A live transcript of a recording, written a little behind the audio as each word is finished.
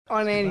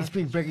On Andy's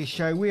Big Breakfast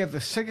Show, we have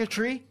the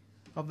Secretary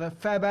of the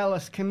Fab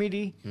Alice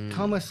Committee,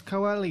 Thomas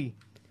Coeli.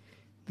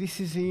 This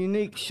is a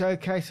unique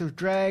showcase of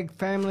drag,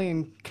 family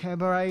and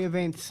cabaret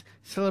events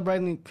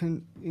celebrating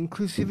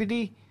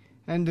inclusivity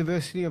and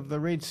diversity of the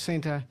Red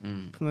Centre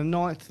from the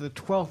 9th to the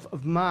 12th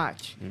of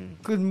March.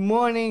 Good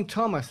morning,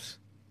 Thomas.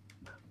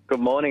 Good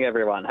morning,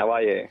 everyone. How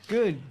are you?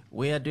 Good.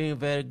 We are doing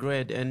very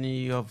great, and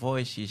your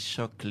voice is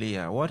so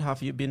clear. What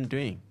have you been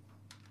doing?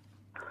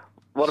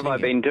 What have I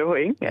been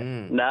doing?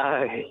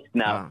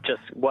 No, just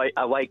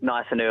awake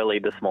nice and early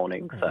this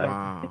morning. So,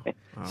 Wow.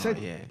 So,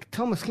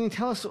 Thomas, can you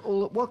tell us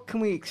what can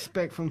we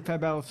expect from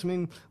Fab Alice? I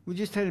mean, we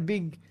just had a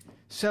big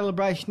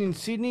celebration in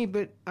Sydney,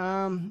 but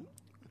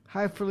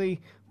hopefully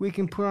we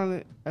can put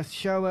on a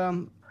show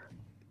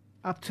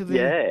up to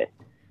the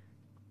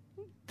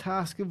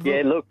task of...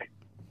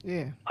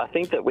 Yeah, I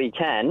think that we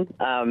can.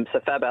 So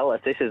Fab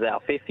Alice, this is our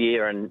 5th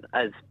year, and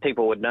as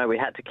people would know, we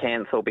had to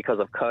cancel because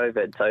of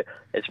COVID. So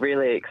it's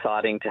really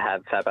exciting to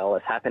have Fab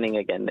Alice happening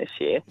again this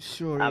year.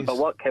 Sure is. But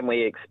what can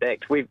we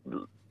expect? We've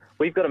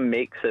got a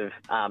mix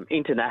of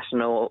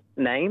international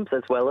names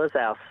as well as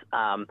our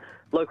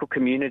local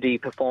community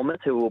performers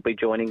who will be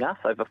joining us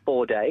over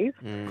 4 days.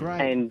 Great.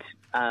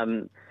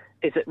 And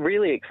it's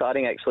really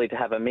exciting actually to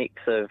have a mix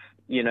of,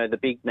 you know, the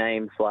big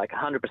names like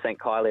 100%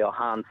 Kylie or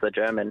Hans the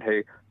German,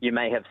 who you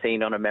may have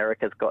seen on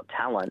America's Got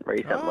Talent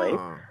recently.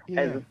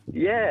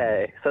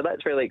 So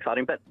that's really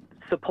exciting. But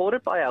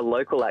supported by our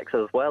local acts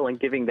as well, and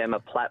giving them a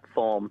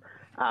platform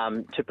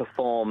to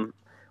perform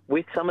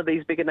with some of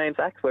these bigger names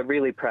acts. We're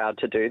really proud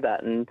to do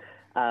that. And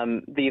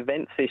the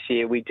events this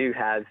year, we do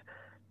have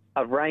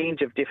a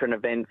range of different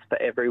events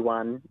for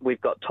everyone. We've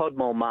got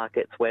Todmore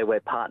Markets, where we're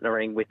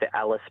partnering with the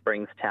Alice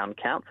Springs Town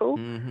Council.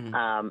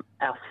 Our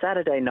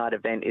Saturday night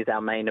event is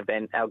our main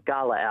event. Our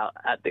gala out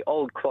at the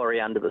Old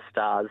Quarry Under the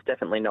Stars,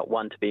 definitely not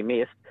one to be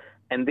missed.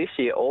 And this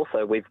year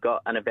also we've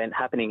got an event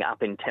happening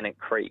up in Tennant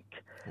Creek.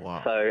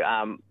 Wow.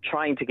 So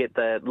trying to get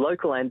the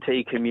local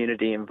antique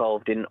community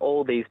involved in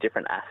all these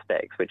different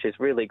aspects, which is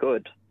really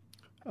good.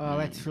 Oh,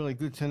 that's really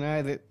good to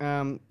know that,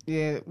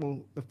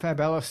 the Fab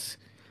Alice,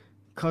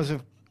 because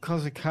of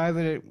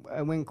COVID,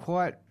 it went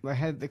quiet. I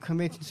had the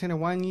convention centre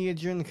 1 year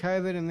during the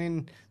COVID and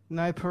then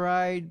no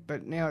parade,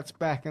 but now it's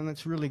back and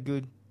that's really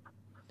good.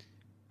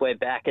 We're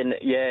back and,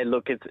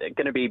 look, it's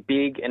going to be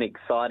big and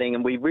exciting,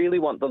 and we really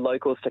want the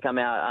locals to come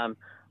out.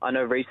 I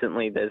know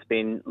recently there's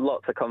been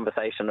lots of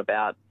conversation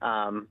about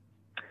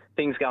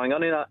things going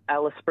on in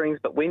Alice Springs,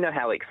 but we know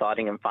how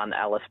exciting and fun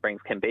Alice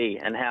Springs can be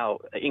and how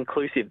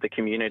inclusive the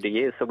community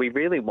is. So we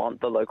really want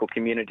the local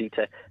community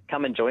to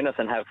come and join us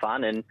and have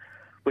fun. And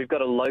we've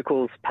got a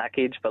locals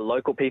package for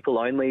local people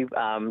only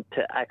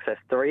to access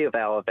 3 of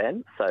our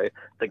events. So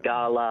the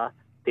gala,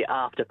 the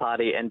after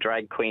party and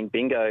drag queen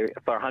bingo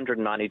for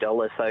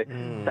 $190.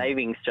 So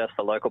savings just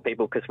for local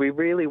people, because we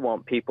really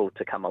want people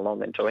to come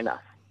along and join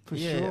us. For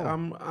sure.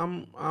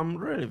 I'm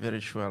really very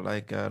sure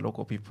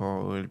local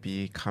people will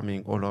be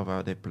coming all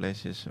over the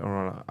places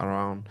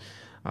around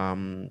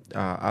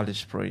Alice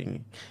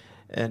Spring.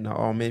 And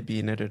or maybe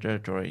in the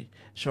territory.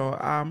 So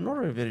I'm not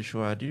really very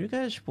sure. Do you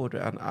guys put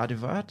an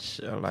advert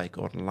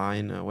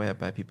online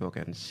whereby people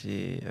can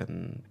see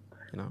and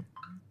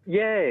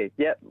Yeah.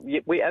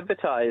 We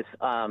advertise.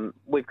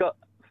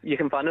 You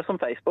can find us on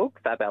Facebook,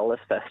 Fab Alice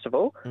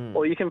Festival,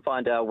 or you can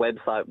find our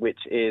website, which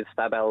is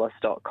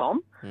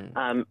fabalice.com.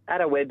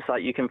 At our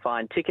website, you can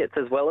find tickets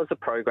as well as a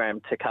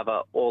program to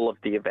cover all of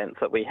the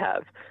events that we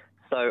have.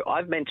 So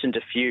I've mentioned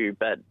a few,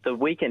 but the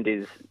weekend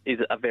is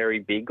a very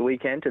big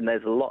weekend, and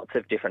there's lots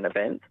of different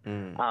events.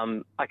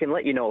 I can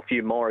let you know a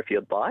few more if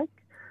you'd like.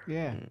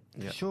 Yeah,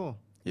 sure.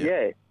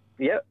 Yeah.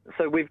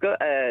 So we've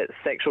got a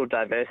sexual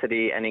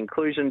diversity and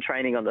inclusion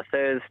training on the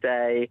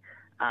Thursday.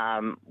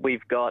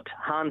 We've got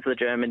Hans the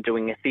German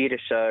doing a theatre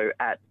show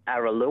at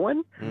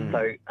Araluen.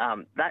 So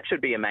that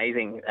should be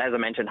amazing. As I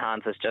mentioned,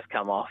 Hans has just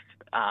come off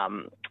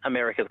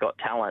America's Got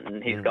Talent,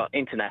 and he's got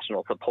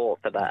international support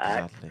for that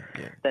act.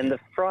 Then the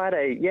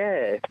Friday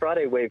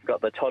we've got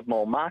the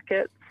Todmore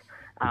Markets,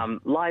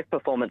 live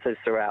performances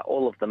throughout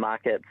all of the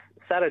markets,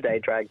 Saturday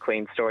drag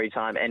queen story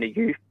time, and a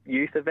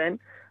youth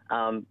event.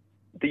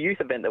 The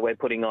youth event that we're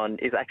putting on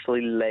is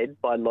actually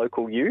led by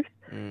local youth.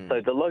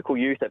 So the local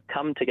youth have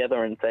come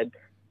together and said,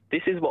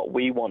 this is what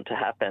we want to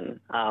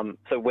happen.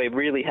 So we're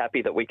really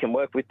happy that we can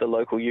work with the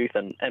local youth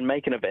and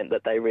make an event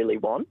that they really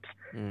want.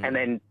 And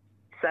then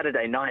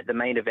Saturday night, the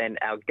main event,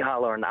 our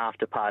gala and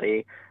after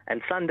party.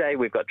 And Sunday,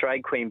 we've got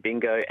drag queen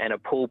bingo and a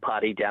pool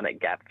party down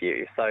at Gap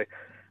View. So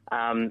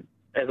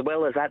as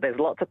well as that, there's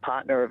lots of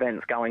partner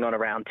events going on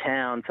around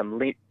town, some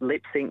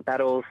lip sync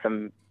battles,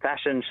 some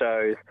fashion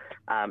shows.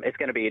 It's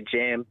going to be a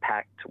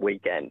jam-packed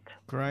weekend.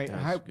 Great.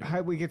 I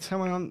hope we get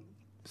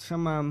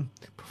some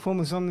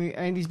performers on the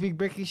Andy's Big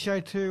Breakfast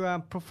Show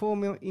to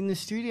perform in the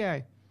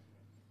studio.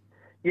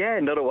 Yeah,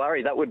 not a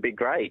worry. That would be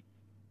great.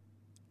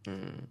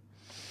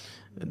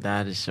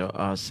 That is so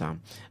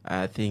awesome.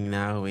 I think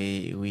now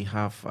we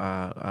have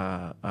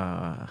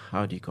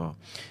how do you call?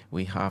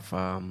 We have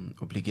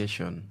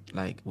obligation,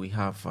 like we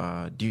have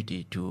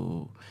duty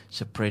to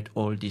spread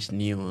all this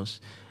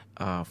news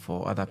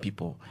for other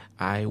people.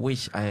 I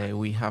wish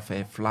we have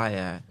a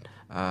flyer.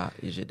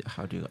 Is it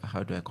how do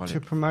I call it? To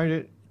promote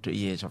it.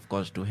 Yes, of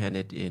course, to hand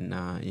it in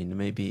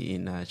maybe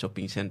in a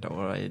shopping center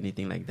or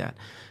anything like that.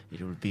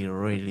 It will be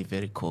really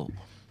very cool.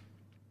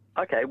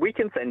 Okay, we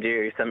can send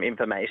you some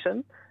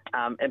information.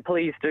 And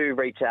please do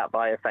reach out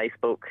via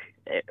Facebook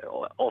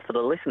or for the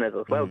listeners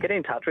as well. Get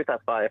in touch with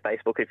us via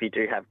Facebook if you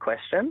do have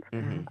questions.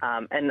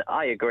 And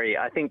I agree.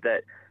 I think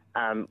that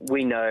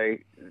we know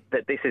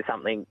that this is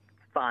something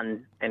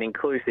fun and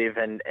inclusive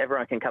and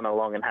everyone can come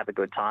along and have a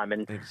good time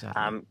and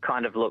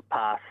kind of look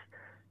past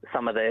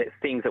some of the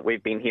things that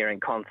we've been hearing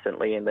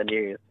constantly in the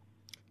news.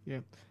 Yeah.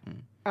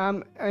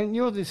 And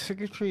you're the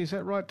secretary, is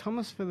that right,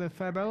 Thomas, for the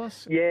Fab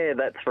Alice? Yeah,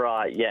 that's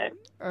right, yeah.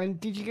 And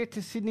did you get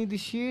to Sydney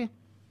this year?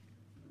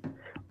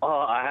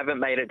 Oh, I haven't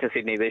made it to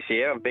Sydney this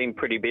year. I've been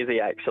pretty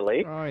busy,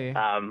 actually. Oh,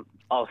 yeah.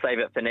 I'll save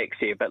it for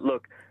next year. But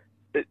look,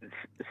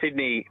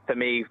 Sydney, for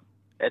me,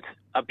 it's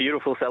a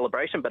beautiful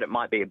celebration, but it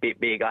might be a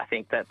bit big. I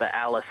think that the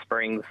Alice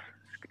Springs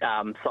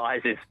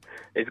size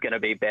is going to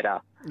be better.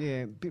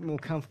 Yeah, a bit more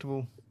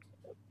comfortable.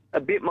 A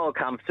bit more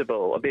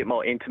comfortable, a bit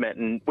more intimate,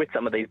 and with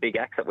some of these big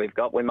acts that we've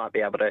got, we might be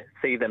able to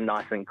see them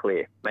nice and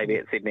clear. Maybe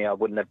at Sydney I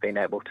wouldn't have been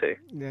able to.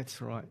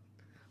 That's right.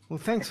 Well,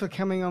 thanks for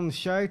coming on the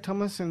show,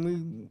 Thomas, and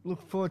we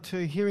look forward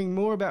to hearing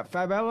more about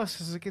Fab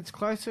Alice as it gets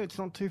closer. It's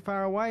not too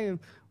far away, and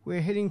we're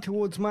heading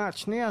towards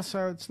March now,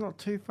 so it's not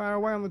too far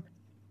away on the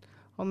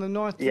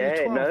 9th to the 12th.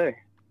 Yeah, no,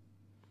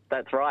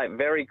 that's right.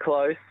 Very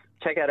close.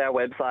 Check out our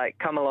website,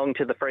 come along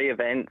to the free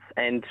events,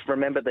 and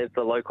remember there's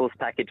the locals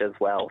package as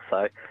well.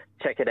 So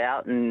check it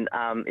out, and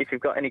if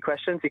you've got any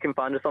questions, you can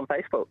find us on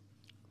Facebook.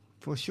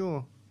 For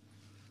sure.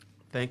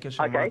 Thank you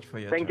so much for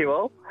your Thank time. you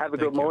all. Have a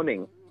good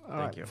morning. All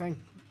right. you. Thanks.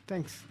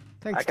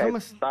 Thanks, Okay,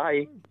 Thomas.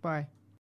 bye. Bye.